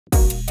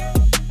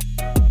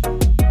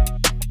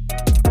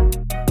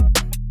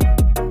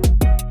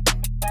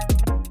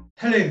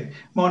Hello,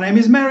 my name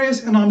is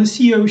Marius and I'm the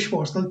CEO of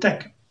Schwarzthal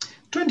Tech.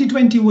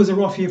 2020 was a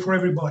rough year for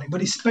everybody,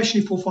 but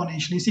especially for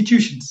financial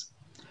institutions.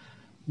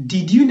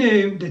 Did you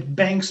know that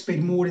banks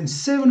paid more than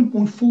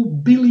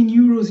 7.4 billion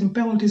euros in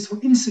penalties for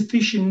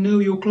insufficient know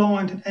your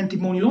client and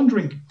anti-money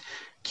laundering?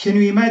 Can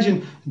you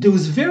imagine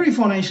those very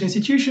financial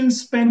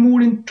institutions spend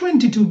more than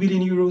 22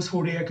 billion euros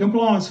for their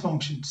compliance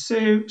functions?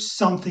 So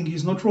something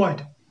is not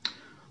right.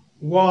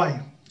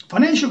 Why?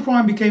 Financial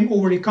crime became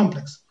overly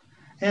complex.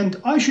 And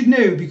I should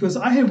know because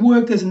I have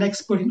worked as an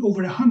expert in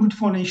over 100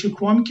 financial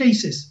crime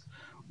cases.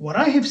 What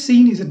I have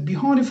seen is that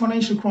behind a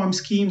financial crime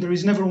scheme, there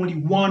is never only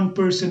one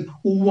person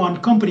or one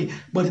company,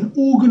 but an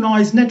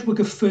organized network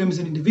of firms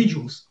and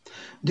individuals.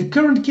 The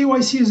current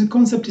KYC as a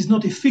concept is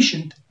not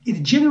efficient.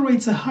 It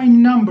generates a high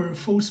number of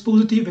false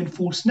positive and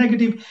false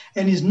negative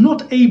and is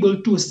not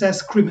able to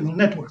assess criminal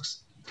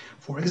networks.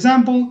 For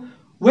example,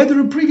 whether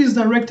a previous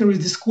director is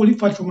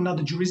disqualified from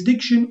another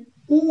jurisdiction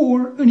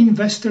or an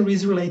investor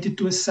is related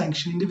to a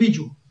sanctioned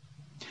individual.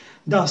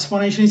 Thus,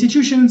 financial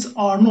institutions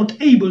are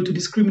not able to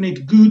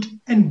discriminate good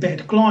and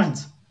bad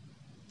clients.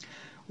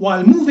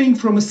 While moving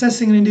from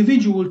assessing an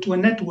individual to a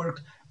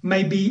network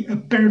may be a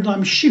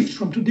paradigm shift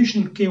from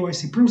traditional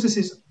KYC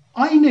processes,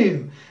 I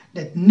know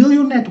that Know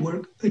Your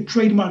Network, a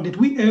trademark that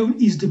we own,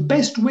 is the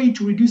best way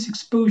to reduce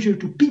exposure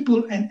to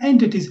people and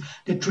entities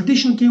that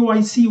traditional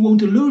KYC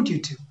won't alert you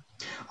to.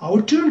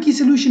 Our turnkey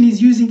solution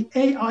is using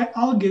AI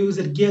algos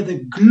that gather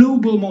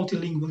global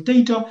multilingual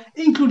data,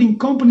 including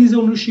companies'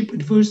 ownership,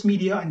 adverse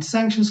media, and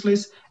sanctions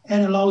lists,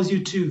 and allows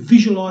you to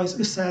visualize,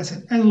 assess,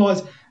 and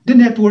analyze the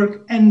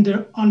network and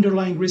the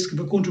underlying risk of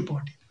a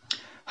counterparty.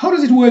 How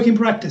does it work in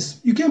practice?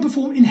 You can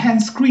perform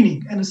enhanced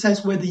screening and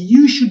assess whether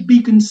you should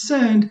be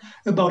concerned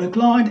about a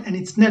client and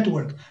its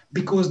network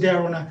because they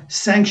are on a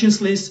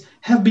sanctions list,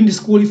 have been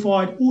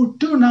disqualified, or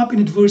turn up in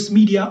adverse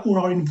media or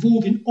are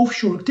involved in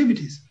offshore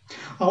activities.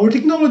 Our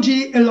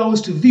technology allows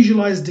us to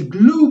visualize the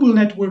global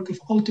network of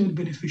ultimate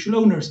beneficial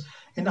owners,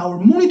 and our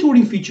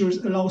monitoring features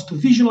allow us to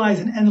visualize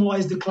and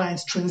analyze the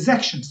client's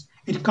transactions.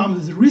 It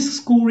comes with risk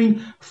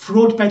scoring,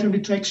 fraud pattern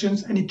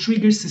detections, and it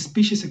triggers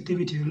suspicious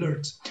activity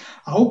alerts.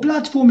 Our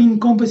platform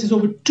encompasses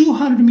over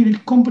 200 million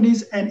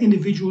companies and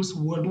individuals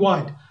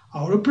worldwide.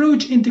 Our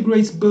approach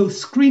integrates both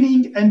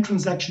screening and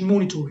transaction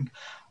monitoring.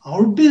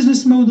 Our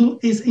business model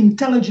is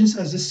intelligence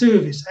as a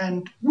service,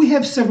 and we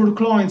have several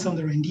clients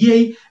under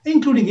NDA,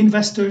 including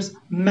investors,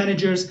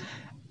 managers,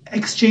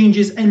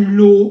 exchanges, and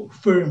law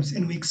firms.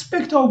 And we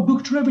expect our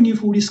booked revenue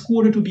for this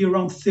quarter to be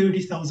around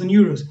 30,000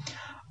 euros.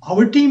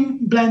 Our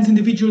team blends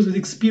individuals with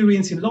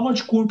experience in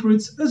large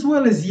corporates as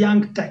well as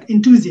young tech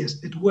enthusiasts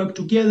that work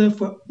together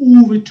for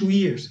over 2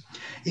 years.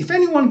 If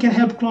anyone can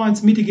help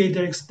clients mitigate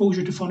their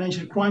exposure to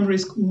financial crime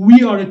risk,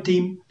 we are a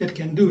team that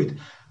can do it.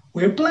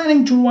 We're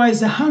planning to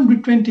raise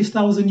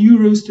 120,000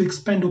 euros to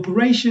expand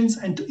operations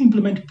and to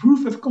implement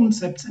proof of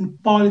concepts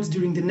and pilots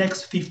during the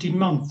next 15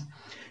 months.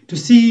 To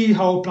see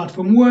how our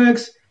platform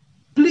works,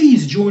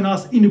 please join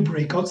us in the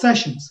breakout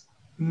sessions.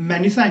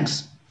 Many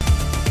thanks.